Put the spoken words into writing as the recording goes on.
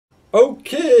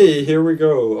Okay, here we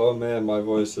go. Oh man, my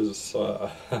voice is,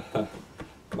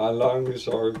 my lungs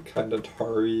are kind of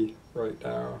tarry right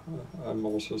now. I'm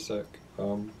also sick.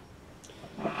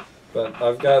 But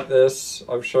I've got this.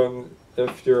 I've shown,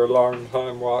 if you're a long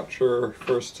time watcher,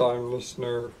 first time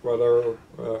listener, whatever.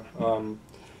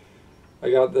 I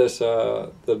got this,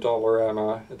 the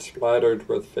Dollarama. It's splattered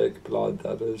with fake blood.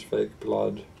 That is fake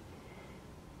blood.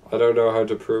 I don't know how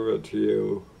to prove it to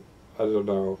you. I don't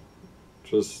know.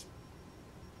 Just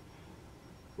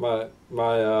my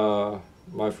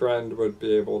friend would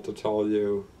be able to tell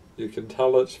you. You can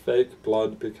tell it's fake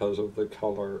blood because of the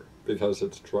color, because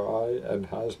it's dry and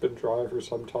has been dry for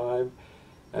some time,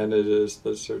 and it is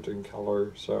this certain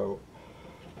color. So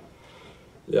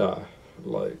yeah,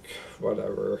 like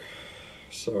whatever.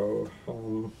 So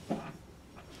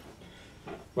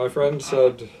my friend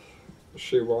said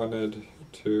she wanted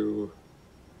to.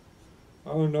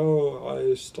 Oh no,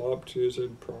 I stopped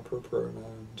using proper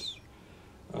pronouns.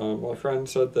 My friend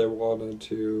said they wanted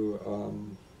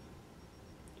to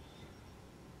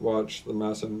watch The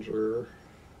Messenger,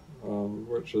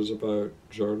 which is about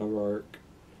Joan of Arc.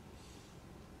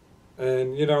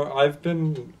 And you know, I've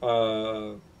been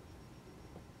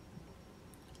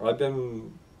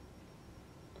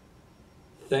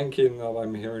thinking that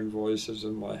I'm hearing voices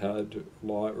in my head a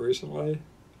lot recently,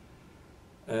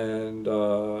 and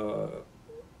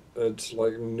it's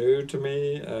like new to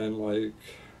me, and like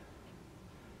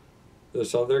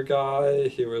this other guy,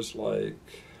 he was like,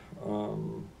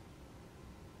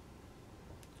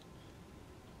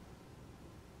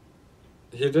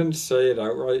 he didn't say it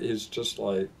outright, he's just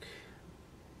like,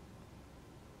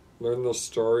 learn the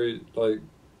story, like,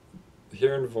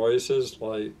 hearing voices,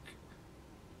 like,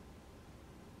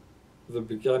 the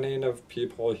beginning of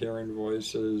people hearing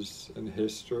voices in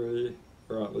history,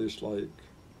 or at least like,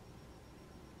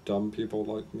 dumb people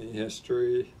like me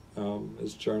history,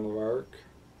 is Joan of Arc.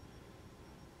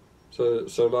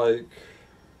 So like,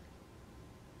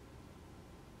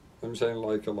 I'm saying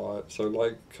like a lot. So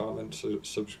like, comment,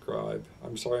 subscribe.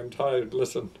 I'm sorry, I'm tired.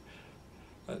 Listen,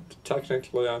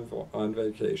 technically I'm on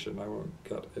vacation. I won't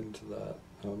get into that.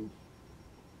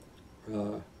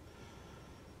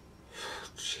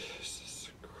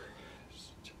 Jesus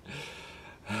Christ.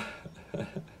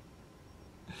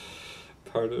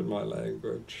 Pardon my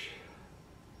language.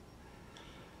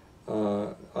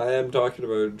 I am talking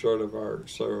about Joan of Arc,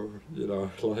 so, you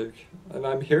know, like, and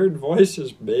I'm hearing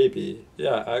voices, maybe.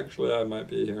 Yeah, actually, I might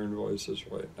be hearing voices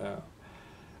right now.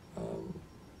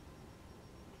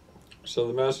 So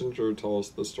the messenger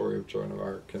tells the story of Joan of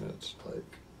Arc, and it's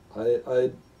like,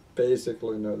 I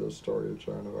basically know the story of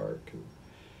Joan of Arc, and,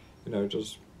 you know,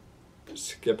 just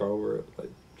skip over it,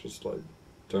 like, just, like,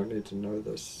 don't need to know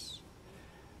this.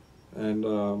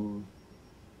 And,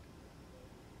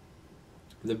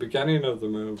 the beginning of the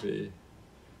movie,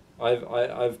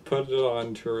 I've put it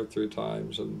on 2 or 3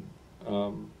 times, and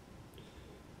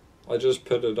I just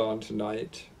put it on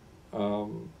tonight,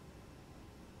 and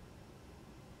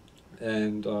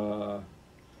the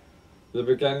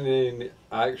beginning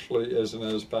actually isn't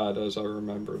as bad as I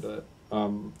remembered it.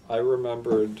 I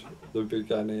remembered the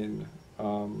beginning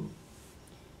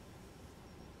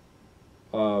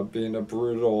being a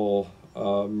brutal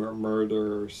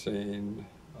murder scene.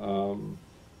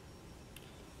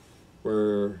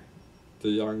 Where the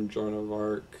young Joan of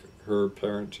Arc, her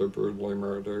parents are brutally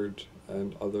murdered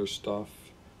and other stuff.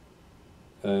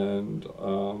 And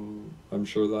I'm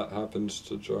sure that happens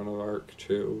to Joan of Arc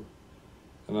too.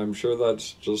 And I'm sure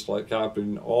that's just like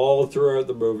happening all throughout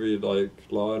the movie, like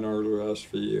Law and Order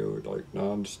SVU, like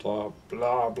non-stop,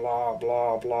 blah, blah,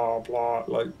 blah, blah, blah.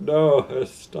 Like, no,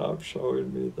 stop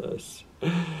showing me this.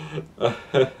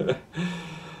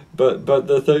 But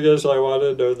the thing is, I want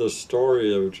to know the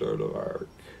story of Joan of Arc.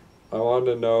 I want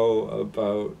to know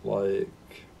about, like,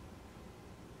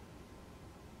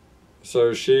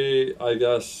 so she, I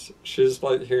guess, she's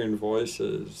like hearing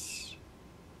voices,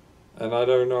 and I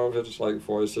don't know if it's like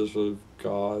voices of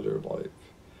God or like,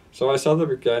 so I saw the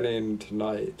beginning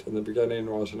tonight, and the beginning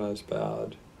wasn't as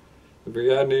bad. The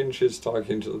beginning, she's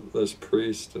talking to this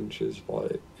priest, and she's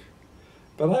like,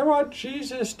 but I want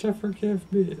Jesus to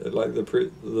forgive me. Like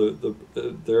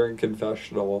they're in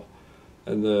confessional,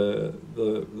 and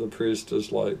the priest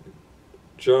is like,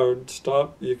 Joan,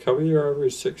 stop! You come here every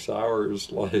 6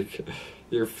 hours. Like,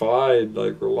 you're fine.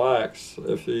 Like, relax.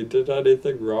 If you did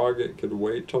anything wrong, it could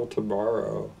wait till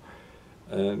tomorrow.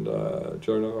 And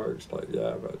Joan of Arc's like,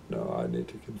 yeah, but no, I need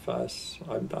to confess.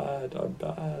 I'm bad. I'm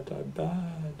bad. I'm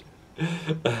bad.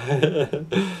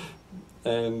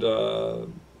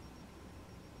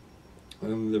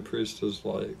 And the priest is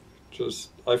like, just,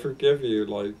 I forgive you,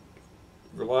 like,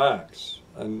 relax.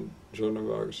 And Joan of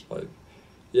Arc's like,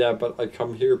 yeah, but I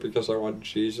come here because I want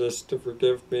Jesus to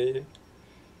forgive me.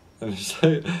 And it's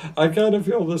like, I kind of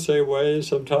feel the same way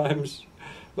sometimes.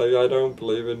 Like, I don't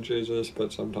believe in Jesus,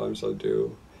 but sometimes I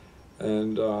do.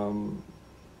 And,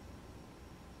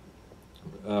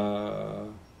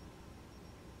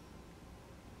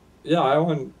 yeah, I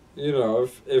want,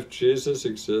 if Jesus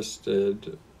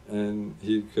existed and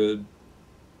he could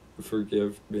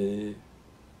forgive me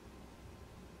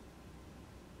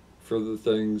for the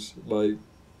things, like,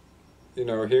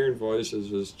 hearing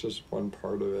voices is just one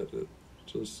part of it. It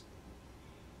just,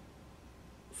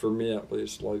 for me at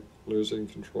least, like losing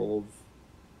control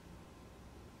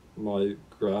of my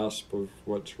grasp of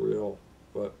what's real,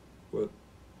 what,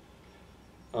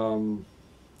 and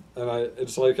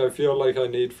it's like I feel like I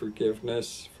need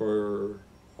forgiveness for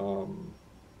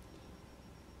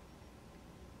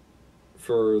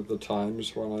the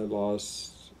times when I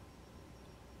lost,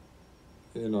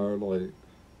 like,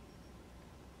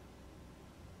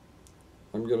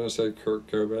 I'm gonna say Kurt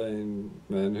Cobain,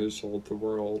 man who sold the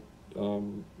world.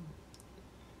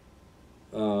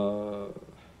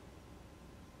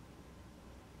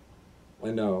 I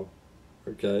know,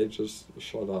 okay, just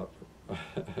shut up.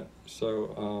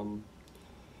 So,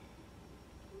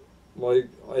 like,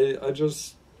 I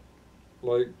just,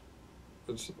 like,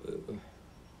 it's,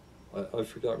 I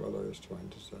forgot what I was trying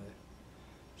to say.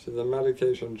 So the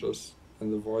medication just,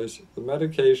 and the voice, the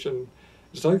medication,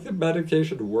 it's like the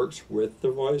medication works with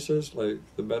the voices, like,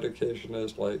 the medication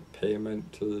is like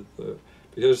payment to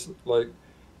because, like,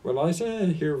 when I say I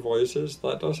hear voices,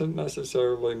 that doesn't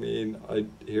necessarily mean I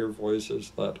hear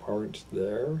voices that aren't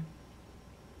there.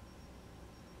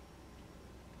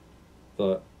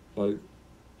 That, like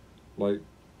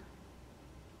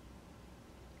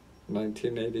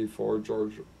 1984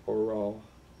 George Orwell.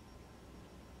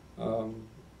 I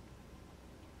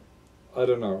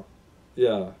don't know.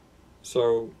 Yeah.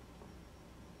 So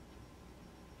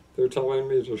they're telling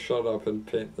me to shut up and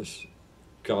paint this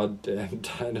goddamn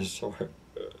dinosaur.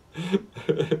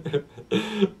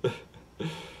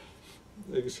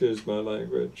 Excuse my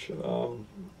language.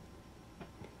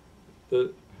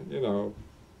 That,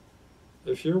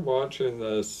 if you're watching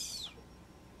this,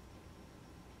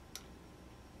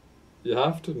 you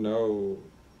have to know,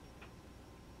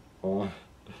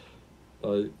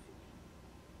 like,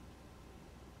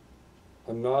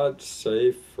 I'm not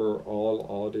safe for all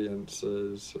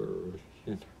audiences, or,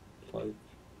 like,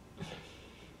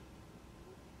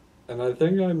 and I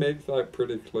think I make that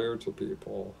pretty clear to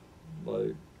people.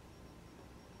 Like,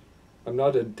 I'm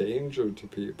not a danger to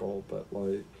people, but,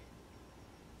 like,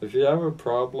 if you have a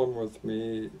problem with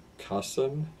me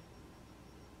cussing,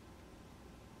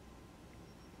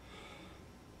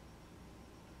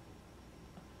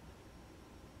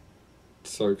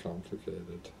 it's so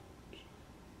complicated.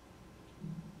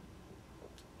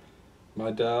 My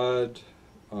dad,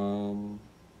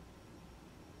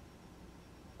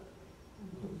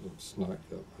 let's not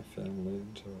get my family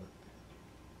into it.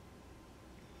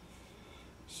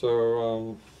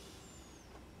 So,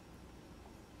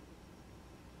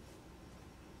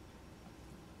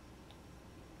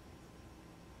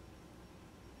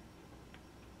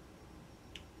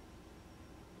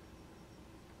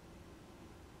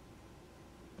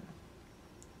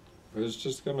 I was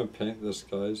just gonna paint this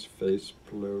guy's face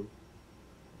blue.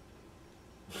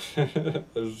 I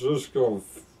was just gonna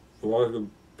fucking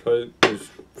paint his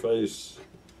face.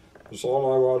 That's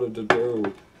all I wanted to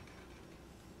do.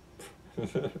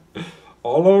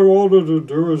 All I wanted to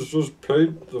do is just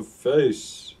paint the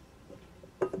face.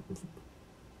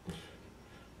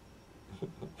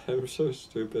 I'm so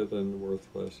stupid and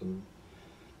worthless and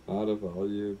not a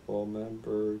valuable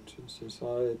member to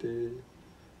society.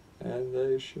 And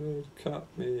they should cut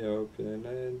me open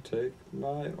and take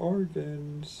my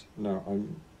organs. No,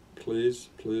 please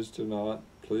do not.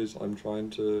 Please, I'm trying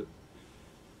to,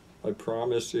 I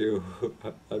promise you,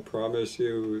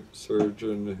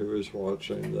 surgeon who is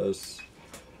watching this,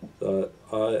 that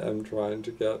I am trying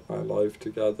to get my life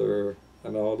together,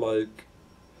 and I'll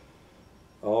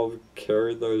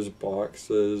carry those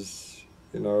boxes,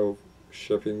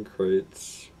 shipping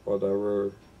crates,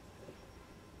 whatever.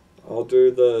 I'll do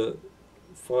the,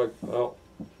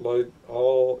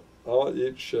 I'll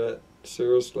eat shit.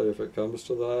 Seriously, if it comes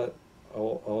to that,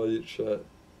 I'll eat shit.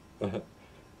 And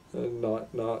not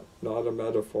a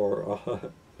metaphor.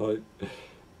 Like,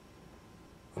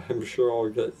 I'm sure I'll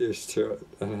get used to it,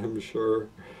 and I'm sure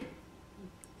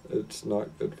it's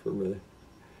not good for me.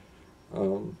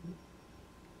 And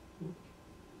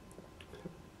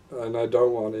I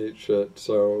don't want to eat shit,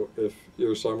 so if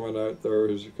you're someone out there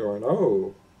who's going,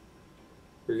 oh,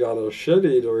 we got a shit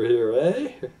eater here,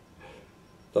 eh?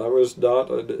 That was not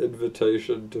an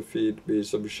invitation to feed me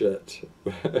some shit.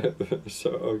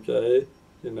 So, okay,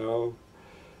 you know,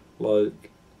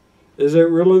 like, is it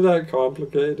really that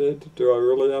complicated? Do I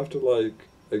really have to, like,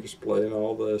 explain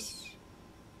all this?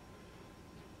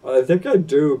 I think I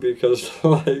do because,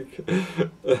 like,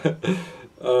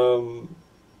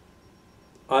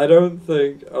 I don't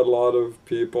think a lot of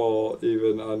people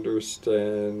even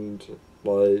understand,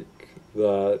 like,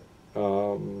 that,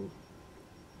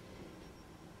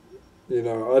 you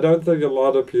know, I don't think a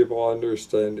lot of people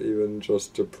understand even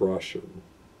just depression.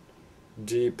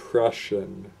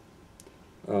 Depression.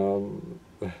 I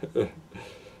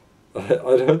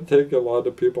don't think a lot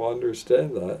of people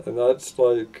understand that. And that's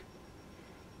like,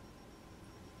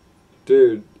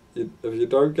 dude, if you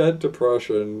don't get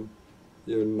depression,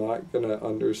 you're not going to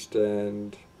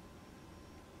understand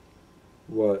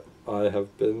what I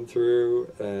have been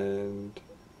through, and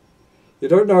you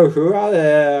don't know who I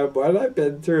am, what I've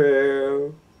been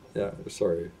through. Yeah,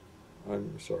 sorry.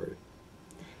 I'm sorry.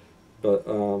 But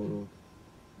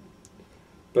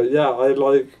yeah, I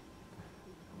look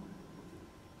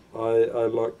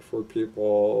for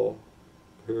people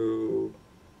who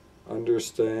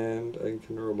understand and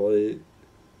can relate.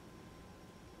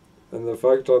 And the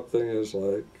fucked up thing is,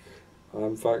 like,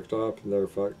 I'm fucked up and they're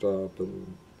fucked up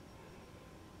and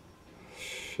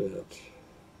shit.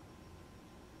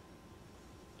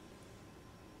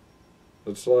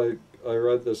 It's like, I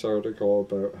read this article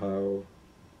about how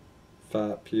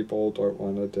fat people don't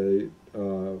want to date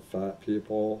fat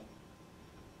people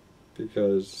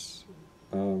because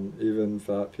even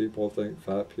fat people think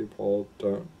fat people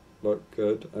don't look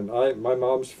good. And my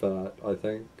mom's fat. I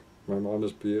think my mom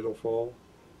is beautiful.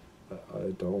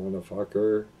 I don't want to fuck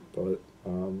her, but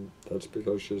that's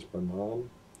because she's my mom.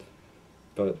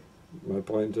 But my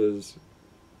point is,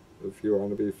 if you want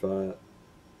to be fat,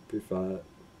 be fat.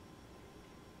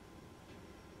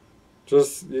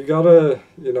 Just, you gotta,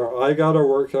 you know, I gotta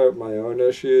work out my own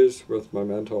issues with my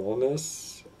mental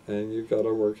illness, and you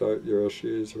gotta work out your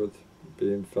issues with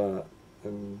being fat.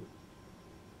 And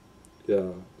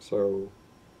yeah, so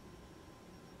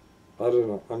I don't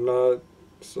know. I'm not,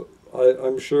 so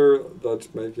I'm sure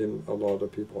that's making a lot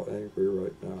of people angry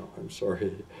right now. I'm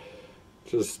sorry.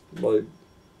 Just like,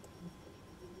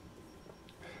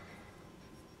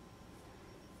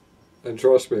 and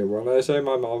trust me, when I say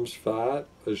my mom's fat,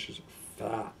 she's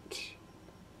fat.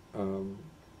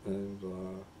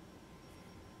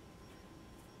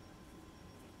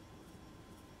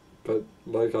 But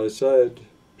like I said,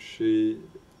 she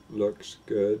looks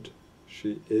good.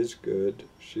 She is good.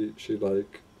 She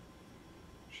like,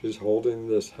 she's holding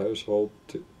this household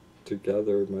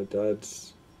together. My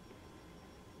dad's,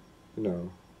 you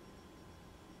know,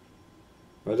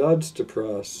 my dad's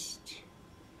depressed.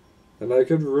 And I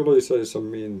could really say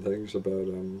some mean things about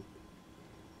him.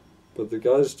 But the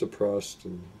guy's depressed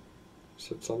and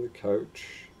sits on the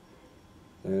couch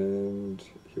and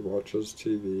he watches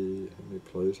TV and he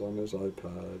plays on his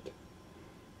iPad.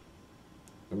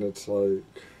 And it's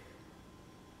like,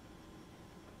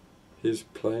 he's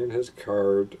playing his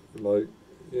card, like,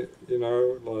 you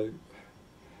know, like,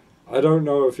 I don't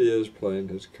know if he is playing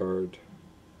his card,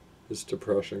 his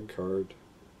depression card.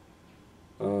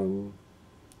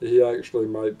 He actually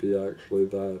might be actually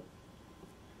that.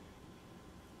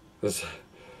 It's,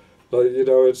 like, you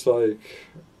know, it's like,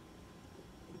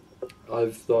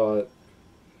 I've thought,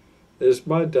 is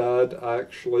my dad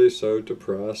actually so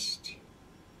depressed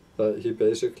that he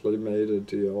basically made a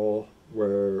deal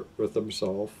with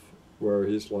himself where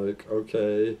he's like,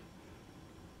 okay,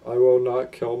 I will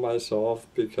not kill myself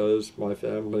because my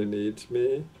family needs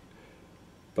me,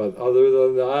 but other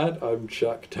than that, I'm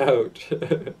checked out.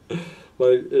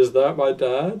 Like, is that my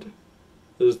dad?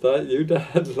 Is that you,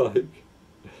 Dad? Like,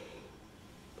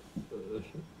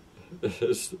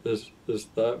 is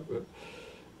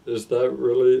that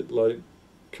really, like,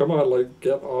 come on, like,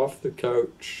 get off the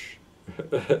couch.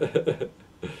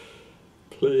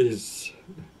 Please.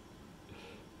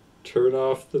 Turn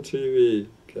off the TV.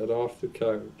 Get off the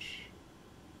couch.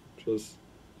 Just,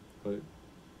 like,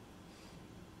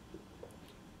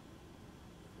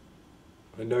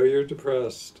 I know you're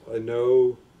depressed. I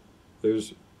know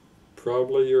there's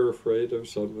probably you're afraid of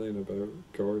something about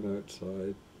going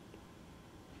outside.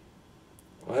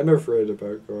 I'm afraid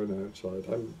about going outside.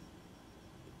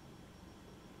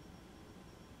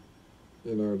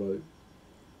 You know, like,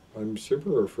 I'm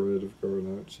super afraid of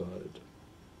going outside.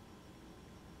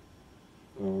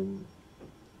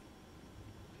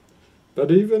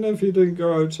 But even if he didn't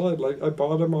go outside, like, I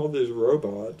bought him all these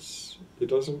robots. He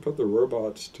doesn't put the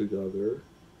robots together.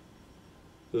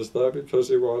 Is that because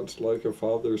he wants like a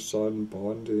father-son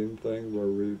bonding thing where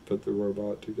we put the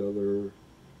robot together?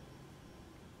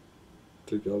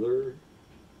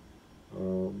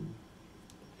 Um,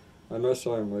 I must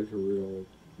sound like a real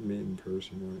mean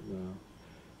person right now.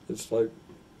 It's like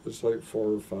 4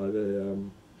 or 5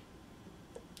 a.m.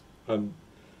 I'm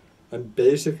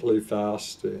basically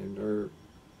fasting, or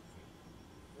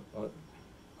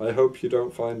I hope you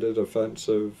don't find it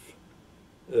offensive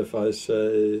if I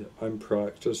say I'm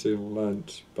practicing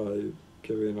Lent by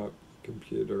giving up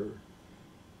computer.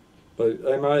 Like,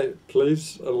 I might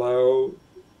please allow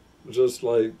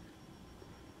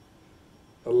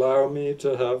me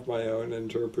to have my own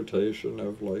interpretation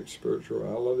of like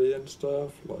spirituality and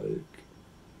stuff.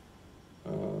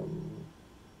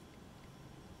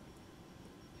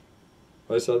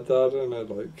 I said that in a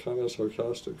like kind of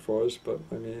sarcastic voice, but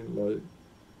I mean like,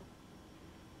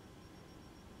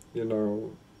 you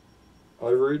know, I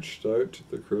reached out to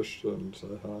the Christians.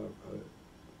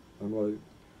 I'm like,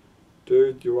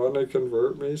 dude, you want to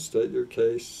convert me? State your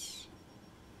case.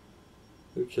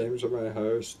 They came to my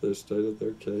house, they stated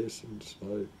their case, and it's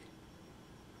like,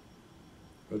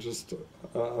 I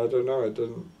don't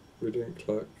know, we didn't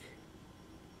click.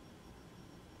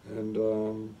 And,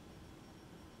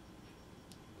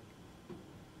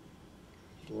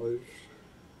 like,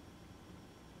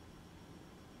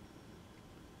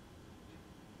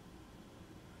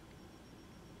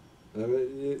 and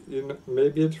you know,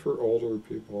 maybe it's for older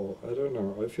people, I don't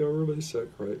know, I feel really sick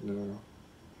right now.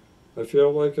 I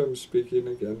feel like I'm speaking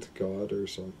against God or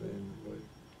something, like,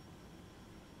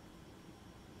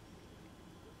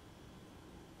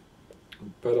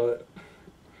 but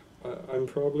I'm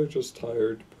probably just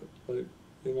tired, but like,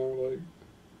 you know, like,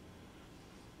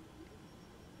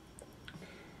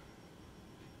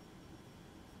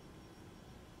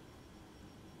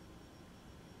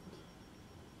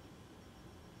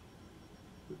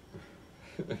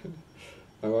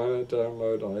 I want to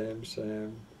download I Am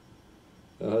Sam.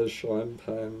 It has Sean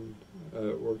Penn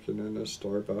working in a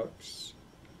Starbucks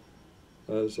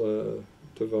as a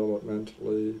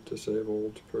developmentally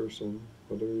disabled person,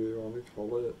 whatever you want to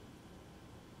call it.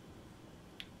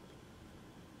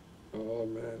 Oh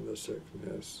man, the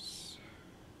sickness.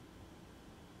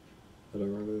 I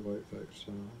don't really like that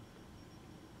song.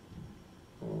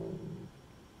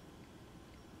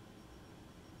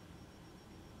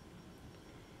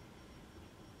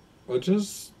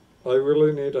 I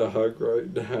really need a hug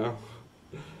right now.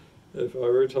 If I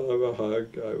were to have a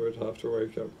hug, I would have to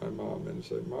wake up my mom and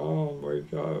say, Mom,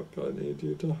 wake up, I need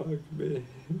you to hug me.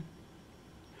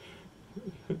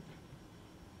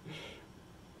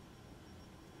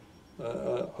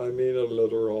 I mean a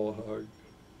literal hug.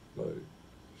 Like,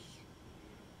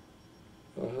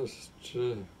 I've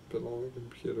been on the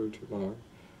computer too long.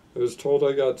 I was told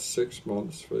I got 6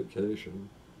 months vacation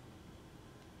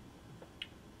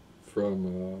from,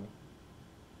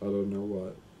 I don't know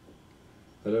what.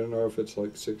 I don't know if it's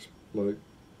like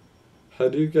how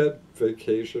do you get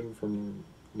vacation from,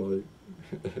 like,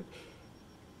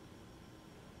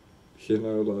 you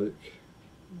know, like,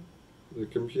 the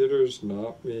computer's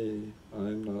not me,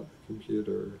 I'm not the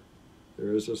computer.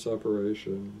 There is a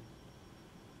separation.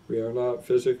 We are not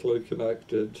physically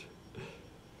connected.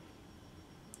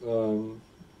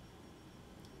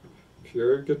 If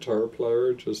you're a guitar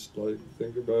player, just like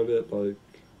think about it like,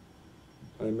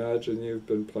 I imagine you've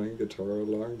been playing guitar a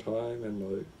long time and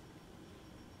like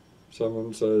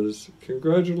someone says,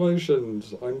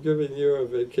 congratulations, I'm giving you a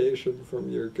vacation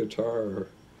from your guitar.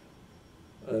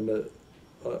 And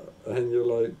you're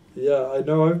like, yeah, I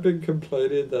know I've been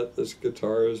complaining that this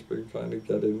guitar has been kind of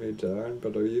getting me down,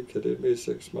 but are you kidding me?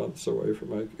 6 months away from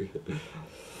my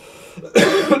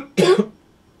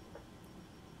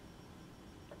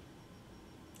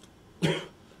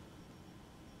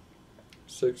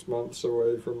 6 months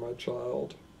away from my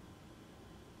child.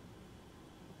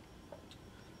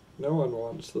 No one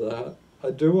wants that. I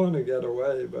do want to get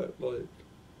away, but like,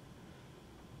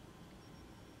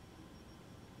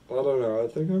 I don't know, I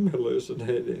think I'm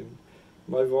hallucinating.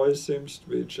 My voice seems to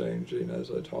be changing as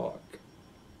I talk.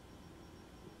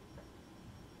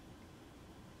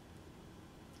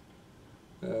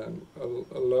 And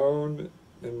alone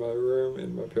in my room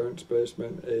in my parents'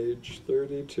 basement, age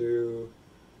 32,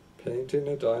 painting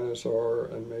a dinosaur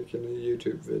and making a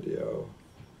YouTube video.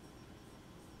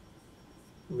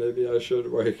 Maybe I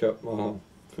should wake up Mom.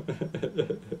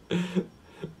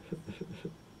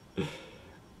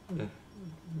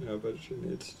 Yeah, but she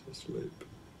needs to sleep.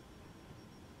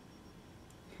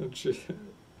 And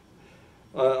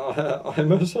I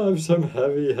must have some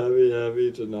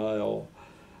heavy denial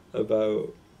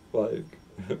about, like,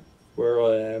 where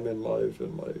I am in life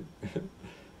and like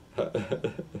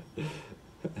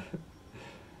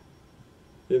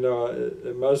you know,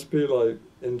 it must be like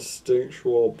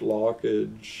instinctual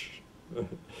blockage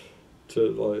to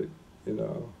like, you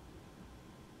know.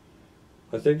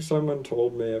 I think someone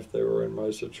told me if they were in my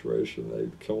situation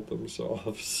they'd kill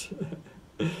themselves.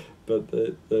 But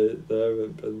they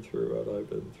haven't been through what I've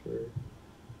been through.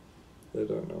 They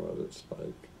don't know what it's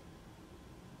like.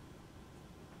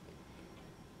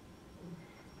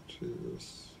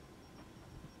 Jesus.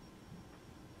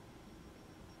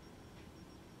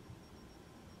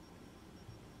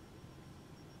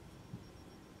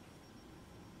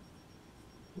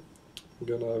 I'm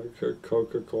gonna have a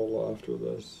Coca-Cola after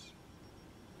this.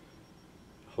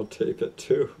 I'll tape it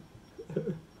too.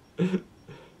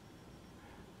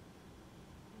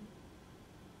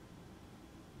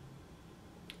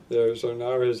 There, so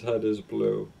now his head is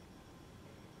blue.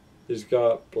 He's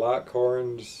got black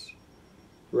horns,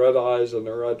 red eyes and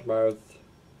a red mouth,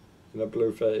 and a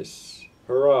blue face.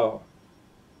 Hurrah!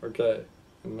 Okay,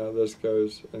 and now this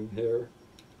goes in here.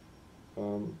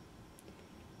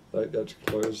 That gets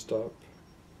closed up.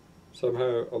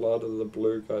 Somehow a lot of the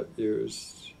blue got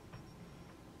used.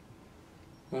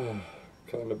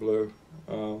 Kind of blue.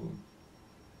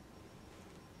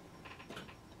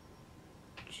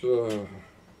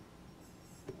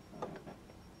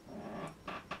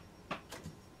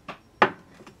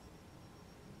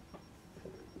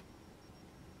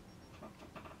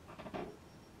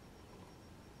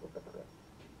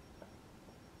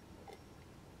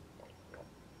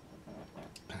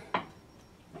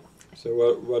 So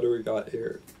what do we got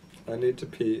here? I need to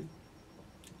pee.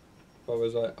 What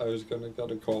was I? I was gonna get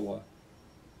a cola.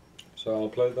 So I'll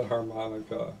play the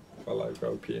harmonica while I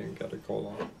go pee and get a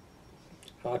cola.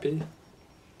 Happy?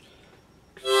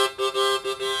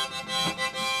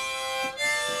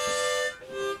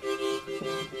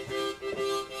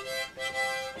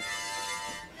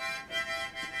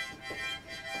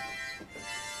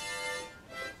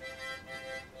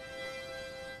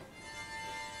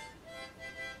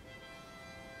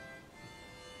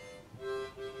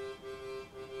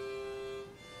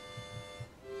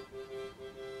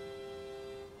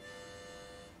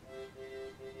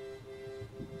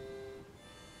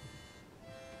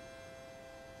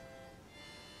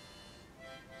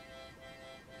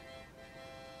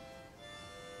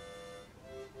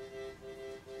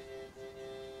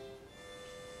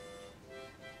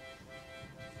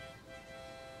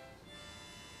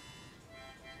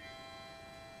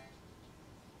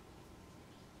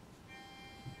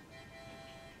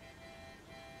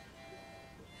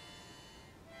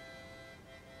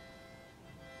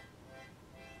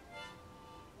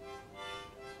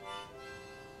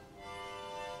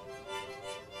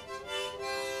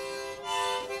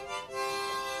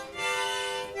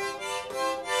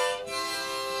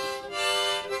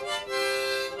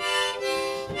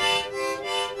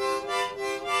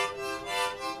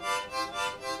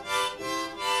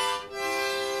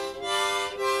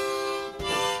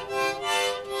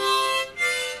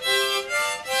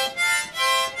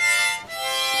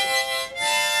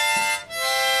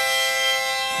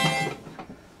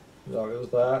 That was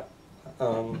that.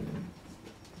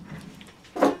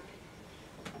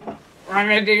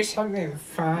 Wanna do something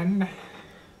fun?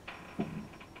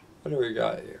 What do we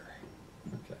got here?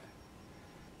 Okay.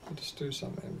 Let's do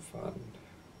something fun.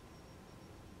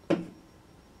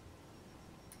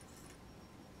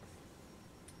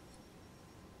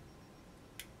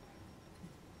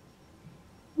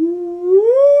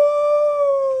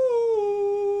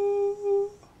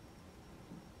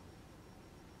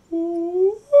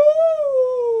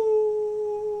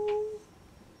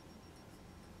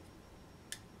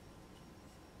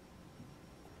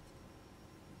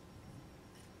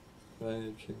 Then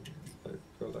you can like,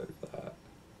 go like that.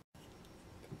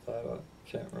 But that I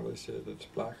can't really see it, it's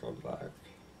black on black.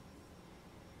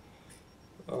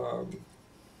 I'm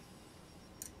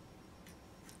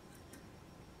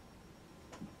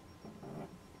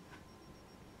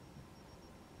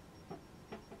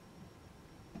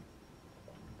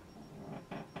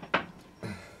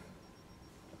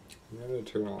going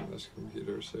to turn on this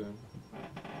computer soon.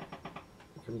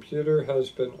 The computer has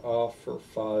been off for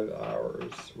 5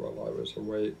 hours while I was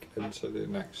awake and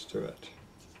sitting next to it.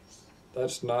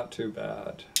 That's not too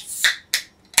bad.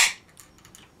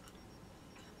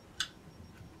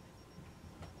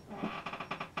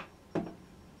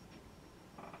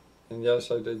 And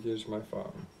yes, I did use my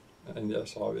phone. And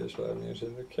yes, obviously I'm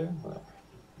using the camera.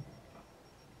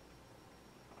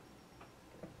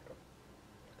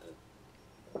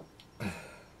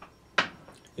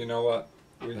 You know what?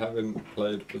 We haven't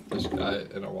played with this guy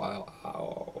in a while.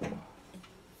 Ow.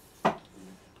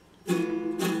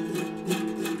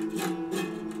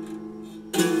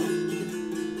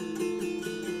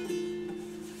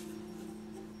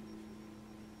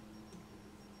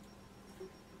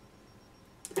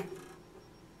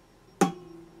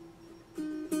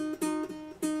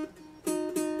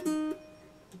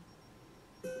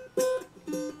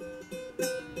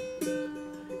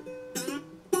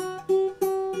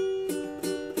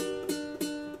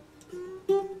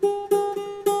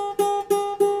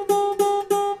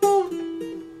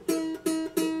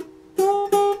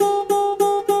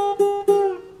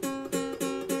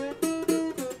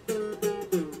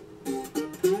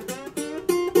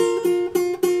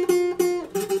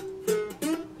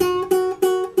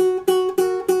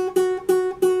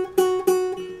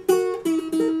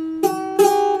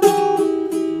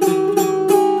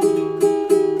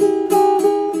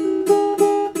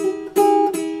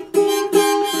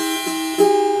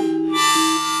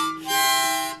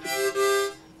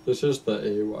 This is the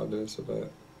A one, isn't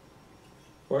it?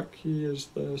 What key is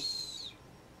this?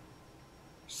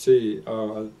 C.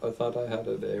 Oh, I thought I had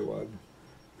an A one.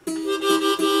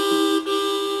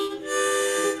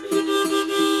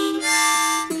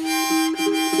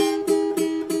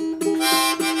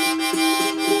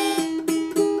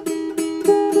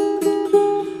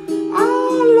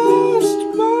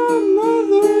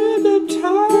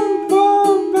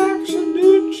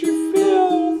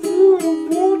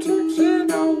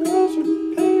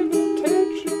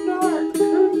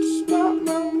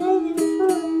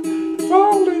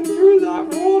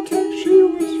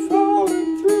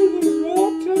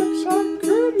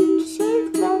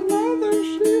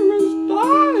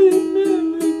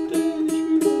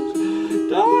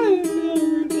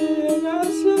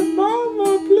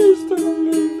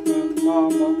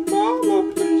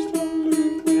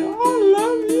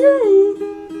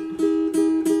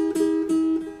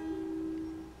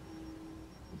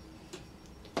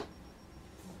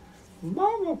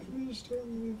 Mama, please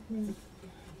don't leave me.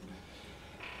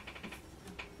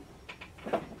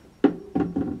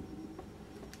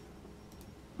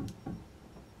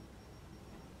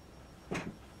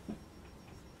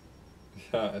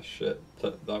 Yeah, shit.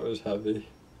 That was heavy.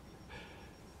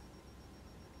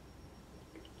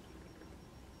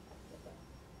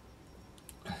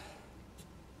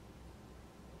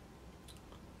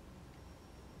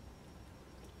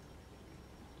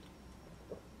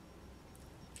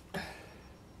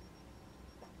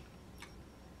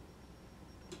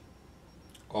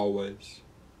 Always.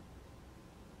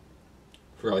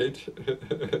 Right?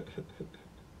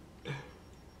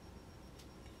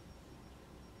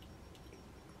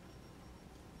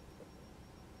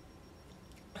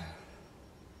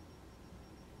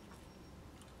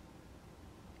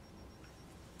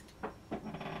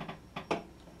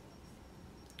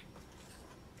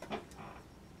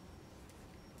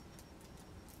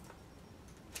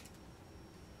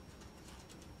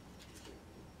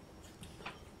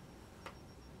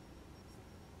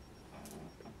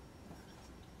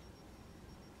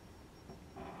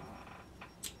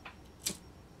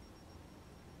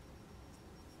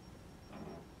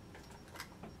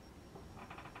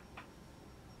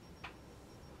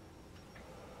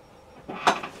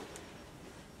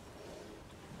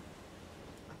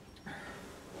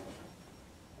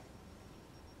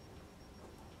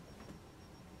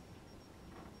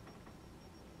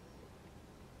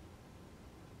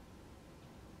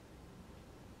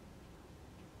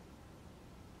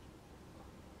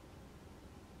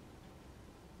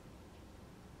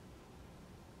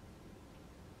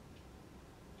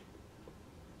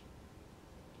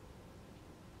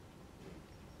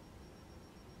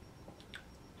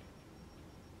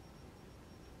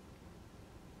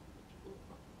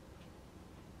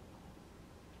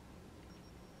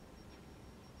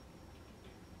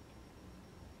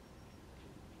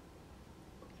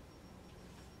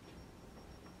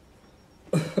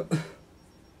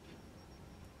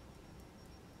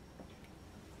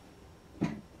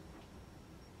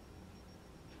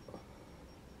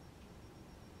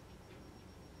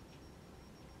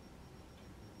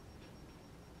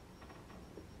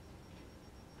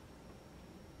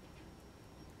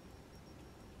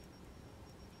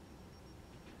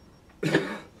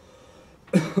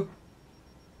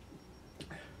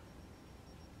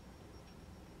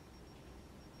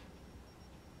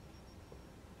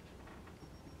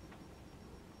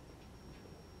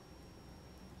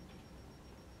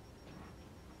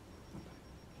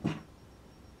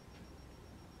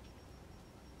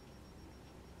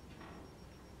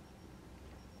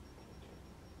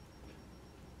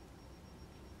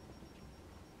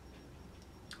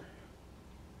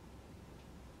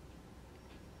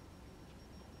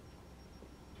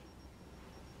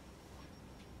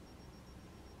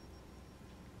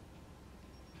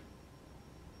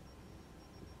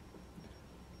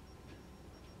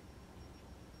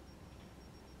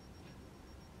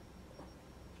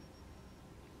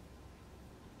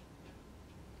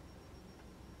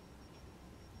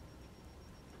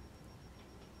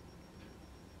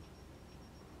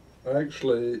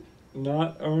 Actually,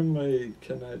 not only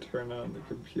can I turn on the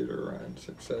computer around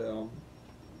 6 a.m.,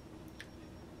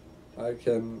 I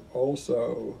can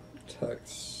also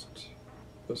text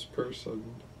this person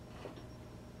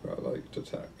who I like to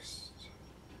text,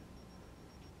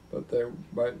 but they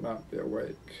might not be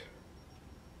awake.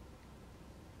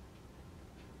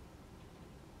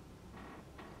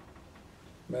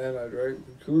 Man, I drank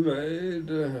the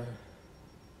Kool-Aid.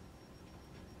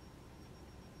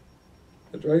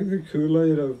 I drank the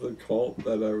Kool-Aid of the cult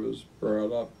that I was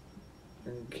brought up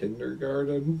in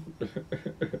kindergarten.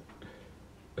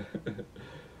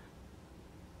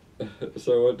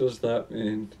 So what does that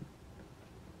mean?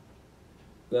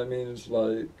 That means,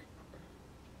 like,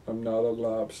 I'm not a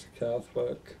lapsed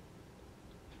Catholic.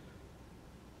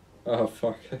 Oh,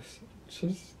 fuck it.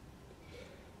 Just,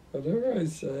 whatever I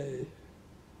say.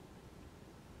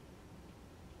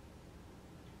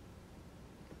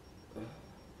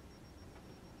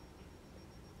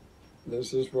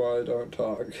 This is why I don't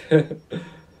talk.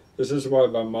 This is why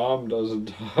my mom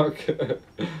doesn't talk.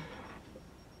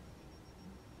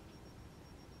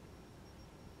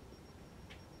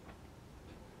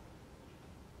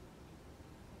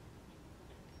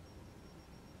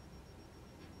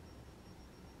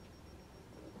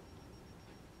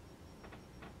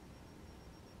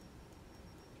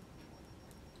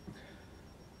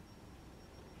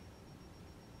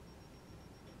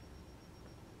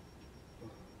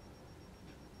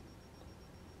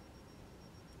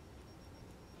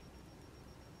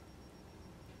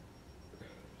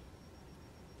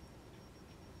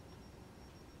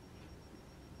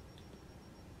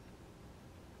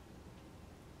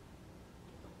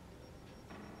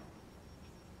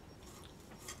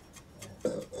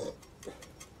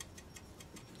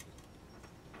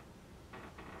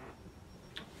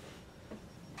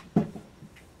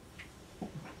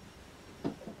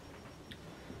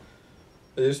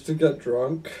 I used to get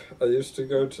drunk. I used to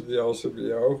go to the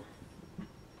LCBO,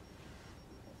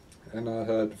 and I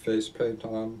had face paint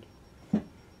on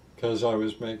because I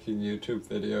was making YouTube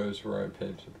videos where I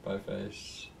painted my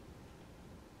face.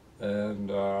 And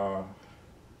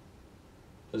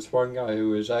this one guy who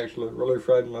was actually really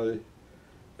friendly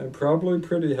and probably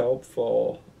pretty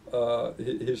helpful,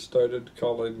 he started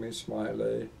calling me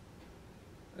Smiley.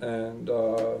 And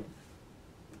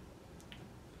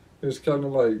he was kind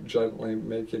of like gently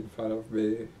making fun of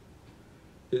me.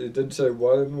 He did say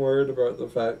one word about the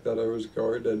fact that I was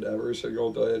going in every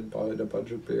single day and buying a bunch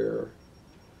of beer.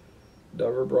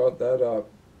 Never brought that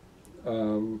up.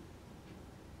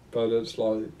 But it's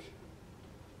like,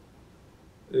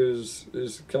 is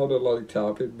kind of like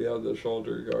tapping me on the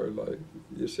shoulder, going like,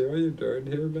 "You see what you're doing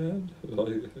here, man?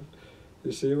 Like,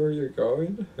 you see where you're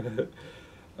going?"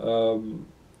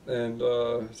 And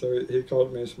so he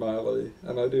called me Smiley,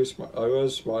 and I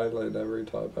was smiling every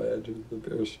time I entered the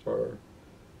beer store.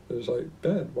 It was like,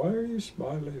 "Ben, why are you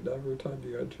smiling every time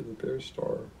you enter the beer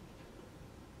store?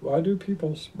 Why do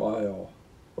people smile?"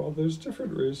 Well, there's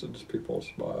different reasons people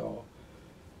smile.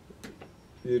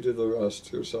 You do the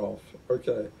rest yourself.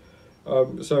 Okay.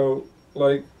 So,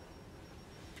 like,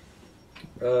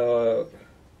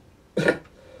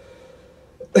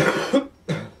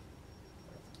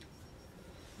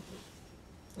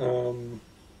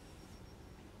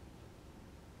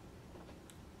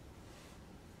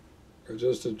 I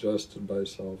just adjusted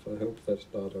myself. I hope that's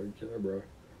not on camera.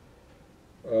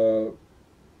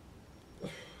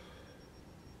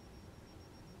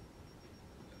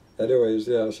 Anyways,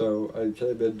 yeah, so I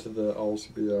came into the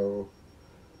LCBO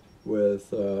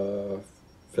with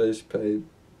face paint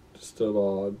still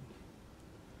on.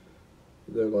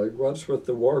 They're like, "What's with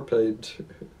the war paint?"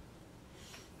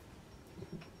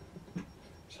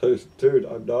 So, dude,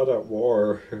 I'm not at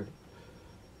war.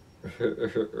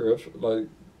 If, like,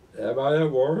 am I at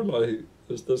war? Like,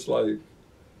 is this like,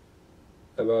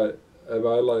 am I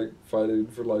like fighting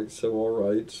for like civil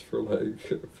rights for like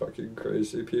fucking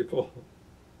crazy people?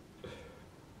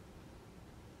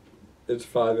 It's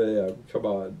 5 a.m. Come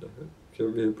on,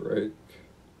 give me a break.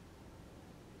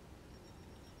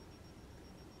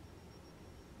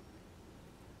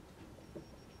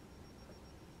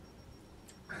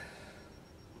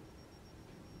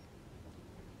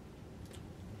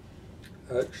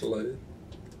 Actually,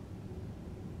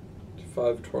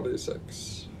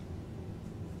 5:26.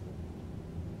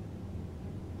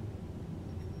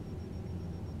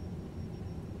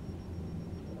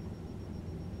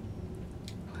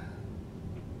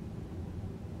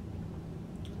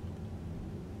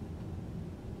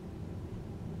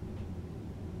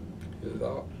 Hear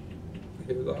that?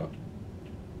 Hear that?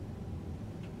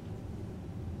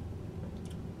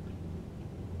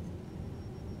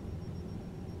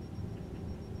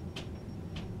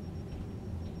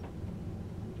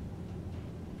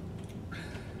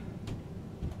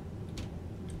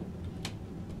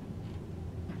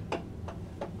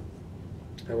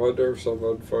 I wonder if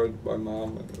someone phoned my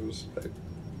mom and it was like,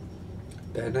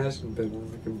 Ben hasn't been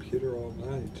on the computer all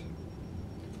night.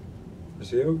 Is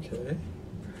he okay?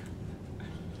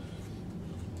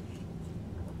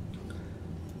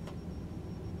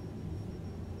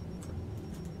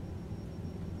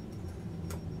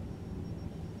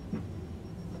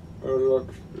 Oh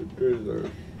look, do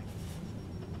this.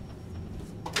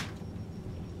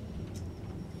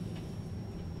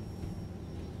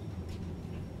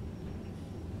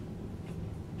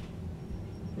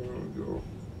 There we go.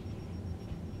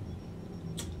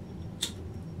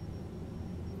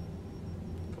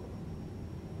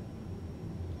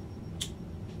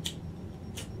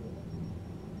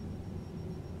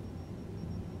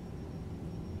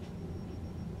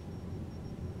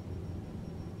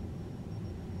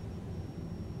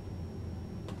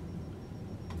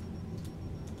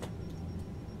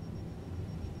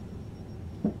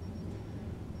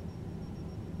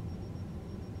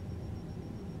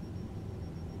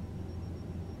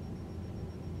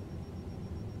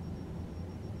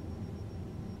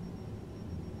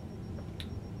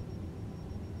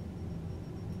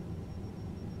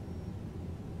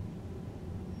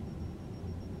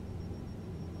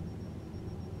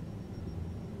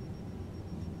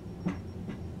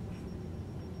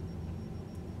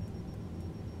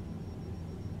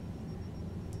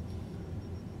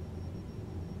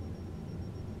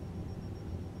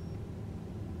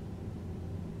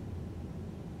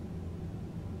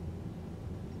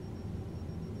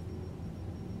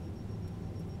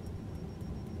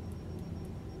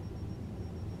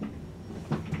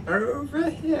 Over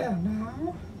here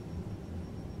now.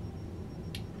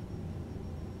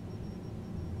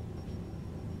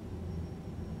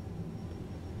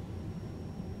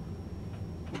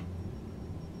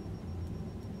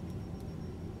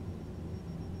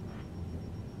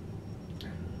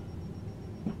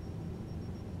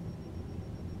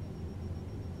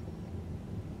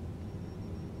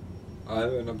 I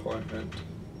have an appointment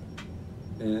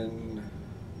in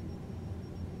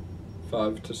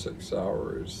 5 to 6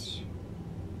 hours,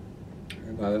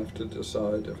 and I have to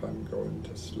decide if I'm going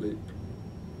to sleep.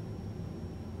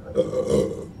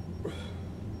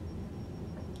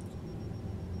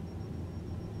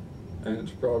 And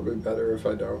it's probably better if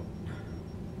I don't.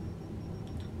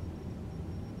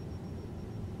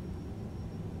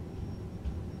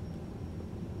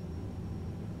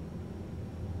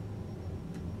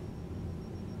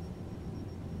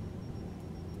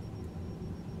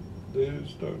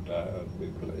 Please don't add me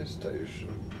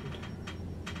PlayStation.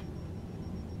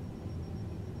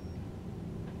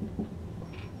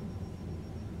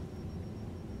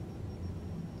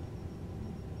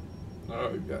 Oh,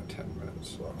 we've got 10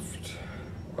 minutes left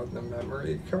on the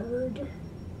memory card.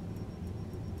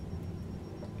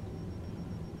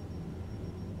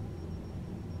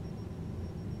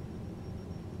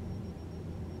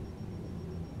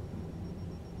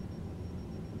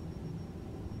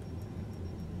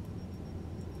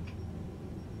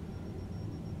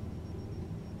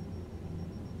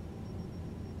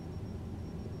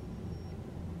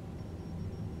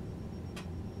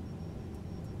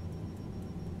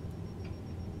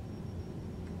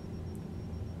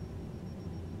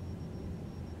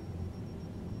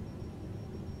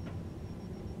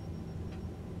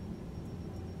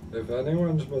 If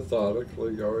anyone's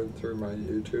methodically going through my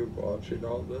YouTube watching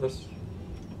all this,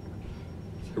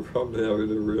 they're probably having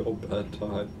a real bad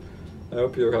time. I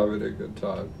hope you're having a good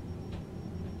time.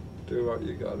 Do what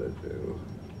you gotta do.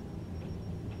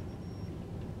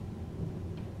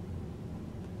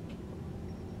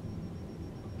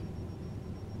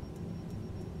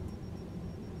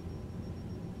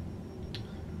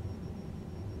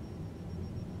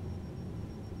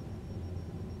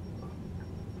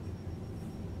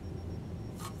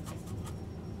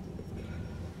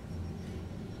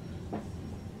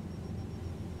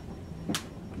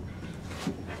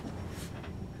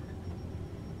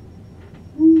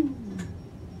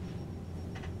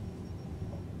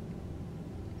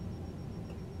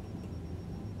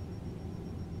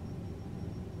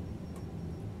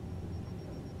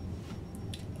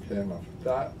 Okay, enough of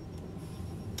that.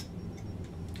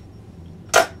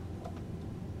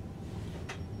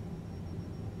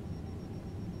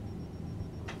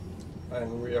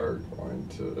 And we are going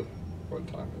to, what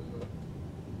time is it?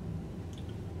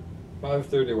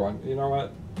 5:31. You know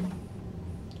what?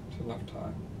 It's enough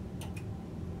time.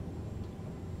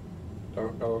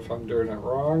 Don't know if I'm doing it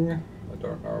wrong. I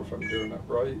don't know if I'm doing it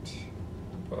right,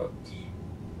 but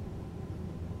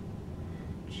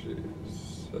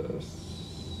Jesus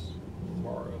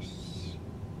Morris.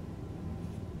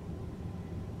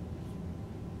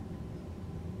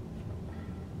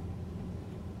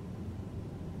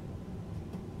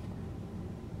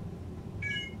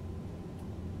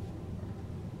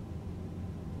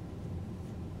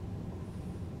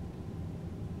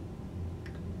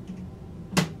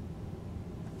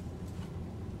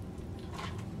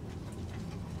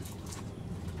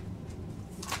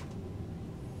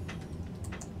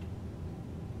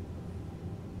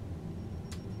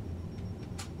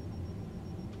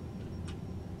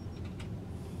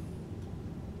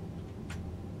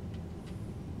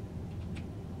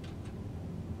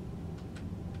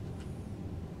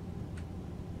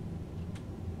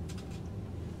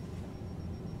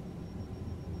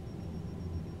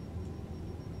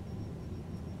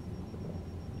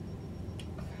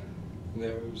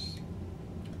 There's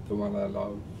the one I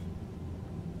love.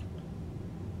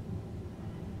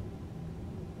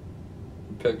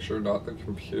 The picture, not the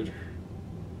computer.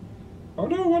 Oh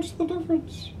no, what's the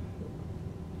difference?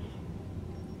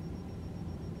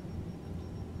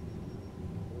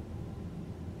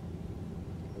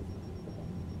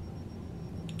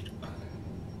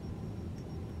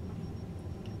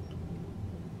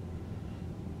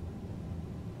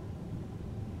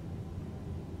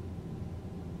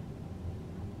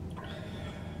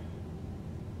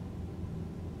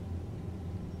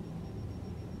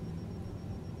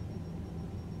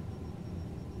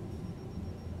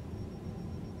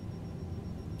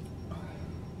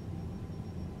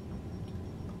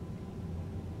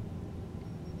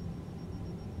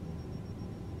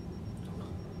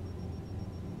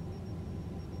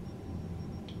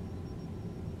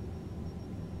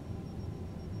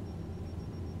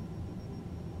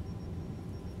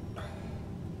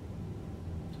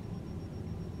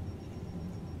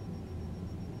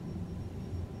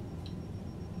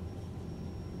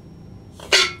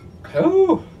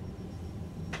 Oh!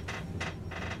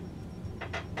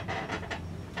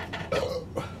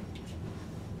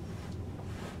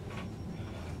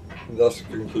 Thus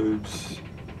concludes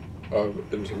our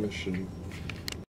intermission.